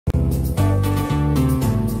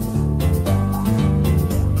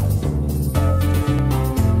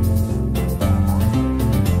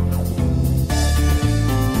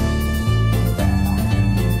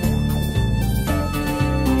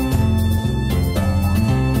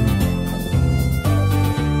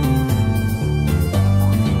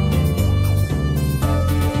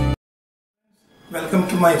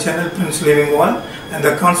my channel Prince Living One, and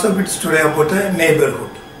the concept is today about a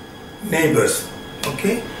neighborhood. Neighbors,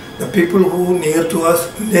 okay? The people who near to us,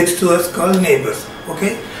 next to us, called neighbors,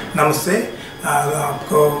 okay? नमस्ते,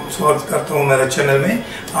 आपको स्वागत करता हूँ मेरे channel में।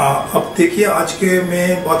 अब देखिए, आज के मैं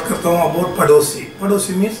बात करता हूँ अबाउट पड़ोसी।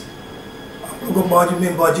 पड़ोसी मीन्स आप लोगों को बाजू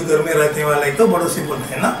में बाजूगर में रहने वाले को पड़ोसी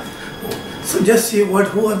बोलते हैं ना। So just see who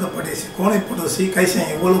are the पड़ोसी, कौन है पड़ोसी, कैसे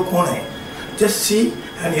हैं वो लोग, कौन है? Just see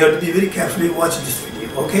and you have to be very carefully watch this video,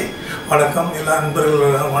 okay? வணக்கம் எல்லா நண்பர்கள்,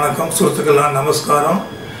 வணக்கம் சுருத்துக்களா, நமஸ்காரம்.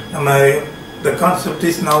 The concept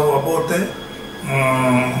is now about the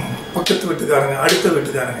பக்கத்து வீட்டுக்காரங்க, அடுத்த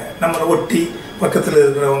வீட்டுக்காரங்க, நம்மளை ஒட்டி பக்கத்தில்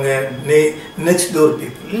இருக்கிறவங்க, நெக்ஸ்ட் டோர்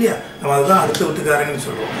பீப்புள் இல்லையா, நம்ம அதுதான் அடுத்த வீட்டுக்காரங்கன்னு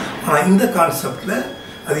சொல்லுவோம். ஆனால் இந்த கான்செப்டில்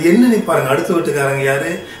அது என்னன்னு பாருங்கள். அடுத்த வீட்டுக்காரங்க யார்,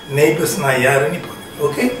 நெய்பர்ஸ்னா யாருன்னு பாருங்கள்.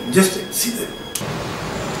 Okay, just see that.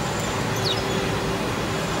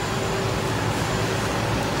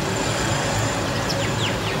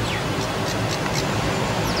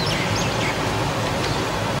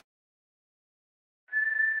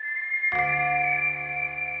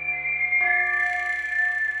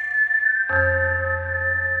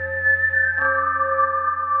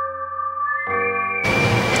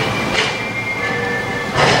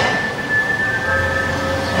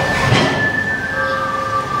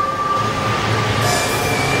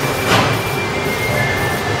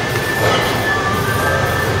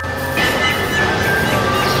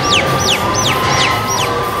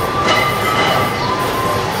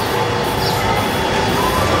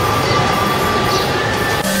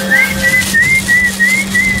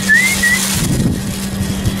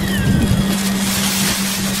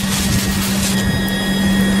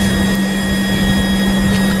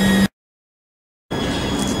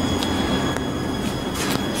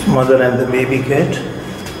 Mother and the baby cat,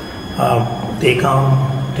 they come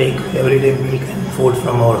take everyday milk and food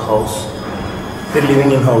from our house. They're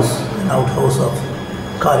living in house, an outhouse of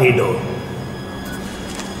corridor.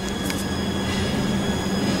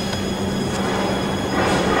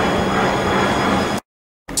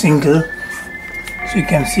 Single, so you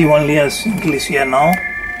can see only a single is here now.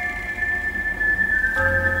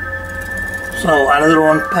 So another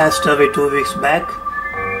one passed away 2 weeks back.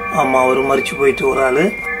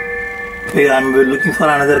 I'm looking for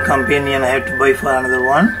another companion. I have to buy for another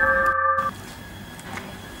one.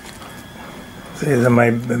 This is my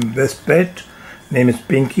best pet. Name is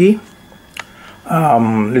Pinky.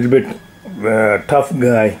 Little bit tough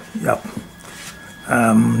guy. Yup.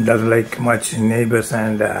 Doesn't like much neighbors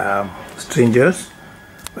and strangers,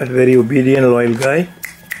 but very obedient, loyal guy.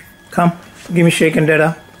 Come, give me shaken, Dada.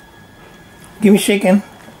 Give me shaken.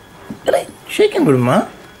 Shaken, good ma.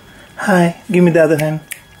 Hi, give me the other hand.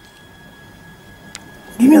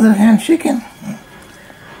 Give me the other hand, shaken.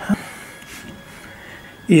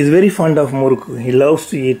 He is very fond of muruku. He loves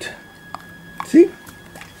to eat. See?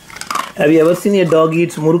 Have you ever seen a dog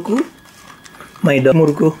eats muruku? My dog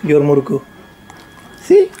muruku, your muruku.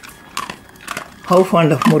 See? How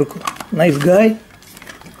fond of muruku. Nice guy.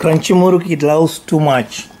 Crunchy muruku he loves too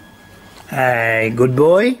much. Hey, good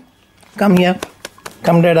boy. Come here.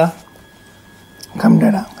 Come, Dada. Come,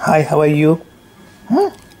 Dada. Hi, how are you? Huh?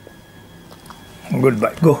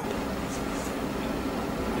 Goodbye. Go.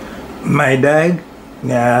 My dog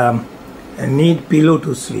need pillow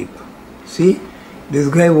to sleep. See, this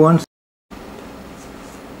guy wants.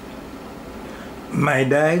 My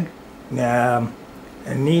dog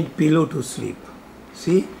need pillow to sleep.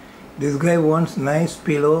 See, this guy wants nice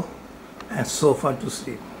pillow and sofa to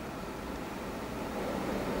sleep.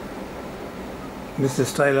 This is the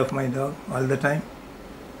style of my dog all the time.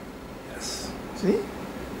 Yes. See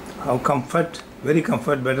how comfort, very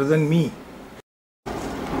comfort, better than me.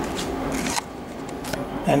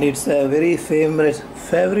 And it's a very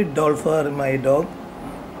favorite doll for my dog.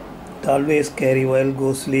 It always carry while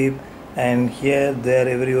go sleep, and here, there,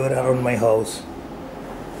 everywhere around my house.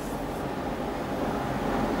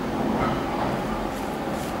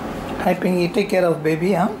 Hi Pinky, take care of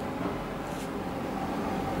baby, huh?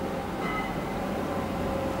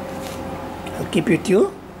 I'll keep with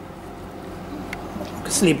you.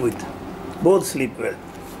 Sleep with. Both sleep well.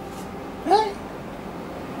 Hi.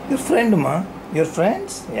 Your friend, ma. Your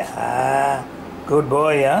friends? Yeah. Good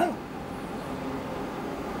boy, huh?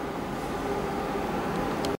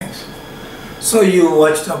 So you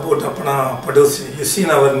watched about Apna Padosi. You seen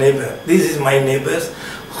our neighbor. This is my neighbors.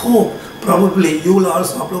 Who probably you will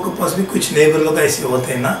also. आप लोग के पास भी कुछ neighbor लोग ऐसे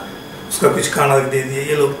होते हैं ना. उसका कुछ खाना दे दिए.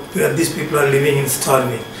 ये लोग. These people are living in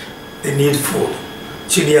starving. They need food.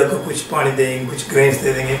 चिड़िया को कुछ पानी देंगे, कुछ ग्रेन्स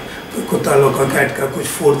दे देंगे, कुत्ता लोग का, कैट का कुछ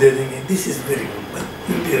फूड दे देंगे. This is very good.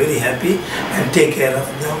 you'll be very happy and take care of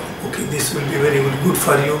them. Okay, this will be very good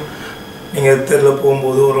for you. நீங்கள் தெருவில்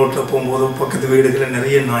போகும்போதோ ரோட்டில் போகும்போதோ பக்கத்து வீடுகளில்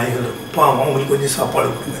நிறைய நாய்கள் இருக்கும். பாவம், அவங்களுக்கு கொஞ்சம் சாப்பாடு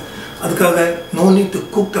கொடுங்க. அதுக்காக no need to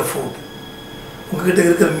cook the food. உங்ககிட்ட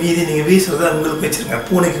இருக்கிற மீதி நீங்கள் வீசுறதை அவங்களுக்கு வச்சுருங்க.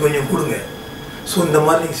 பூனைக்கு கொஞ்சம் கொடுங்க. ஸோ இந்த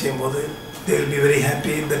மாதிரி நீங்கள் செய்யும்போது they will be very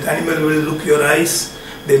happy. That animal will look your eyes.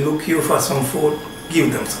 They look you for some food. Give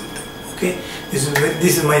them something. Okay,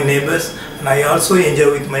 this is my neighbors, and I also enjoy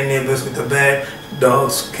with my neighbors with the bird,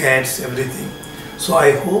 dogs, cats, everything. So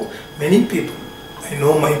I hope many people, I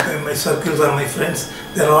know my circles are my friends,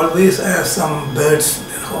 they always have some birds in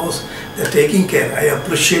their house. They're taking care. I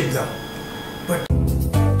appreciate them.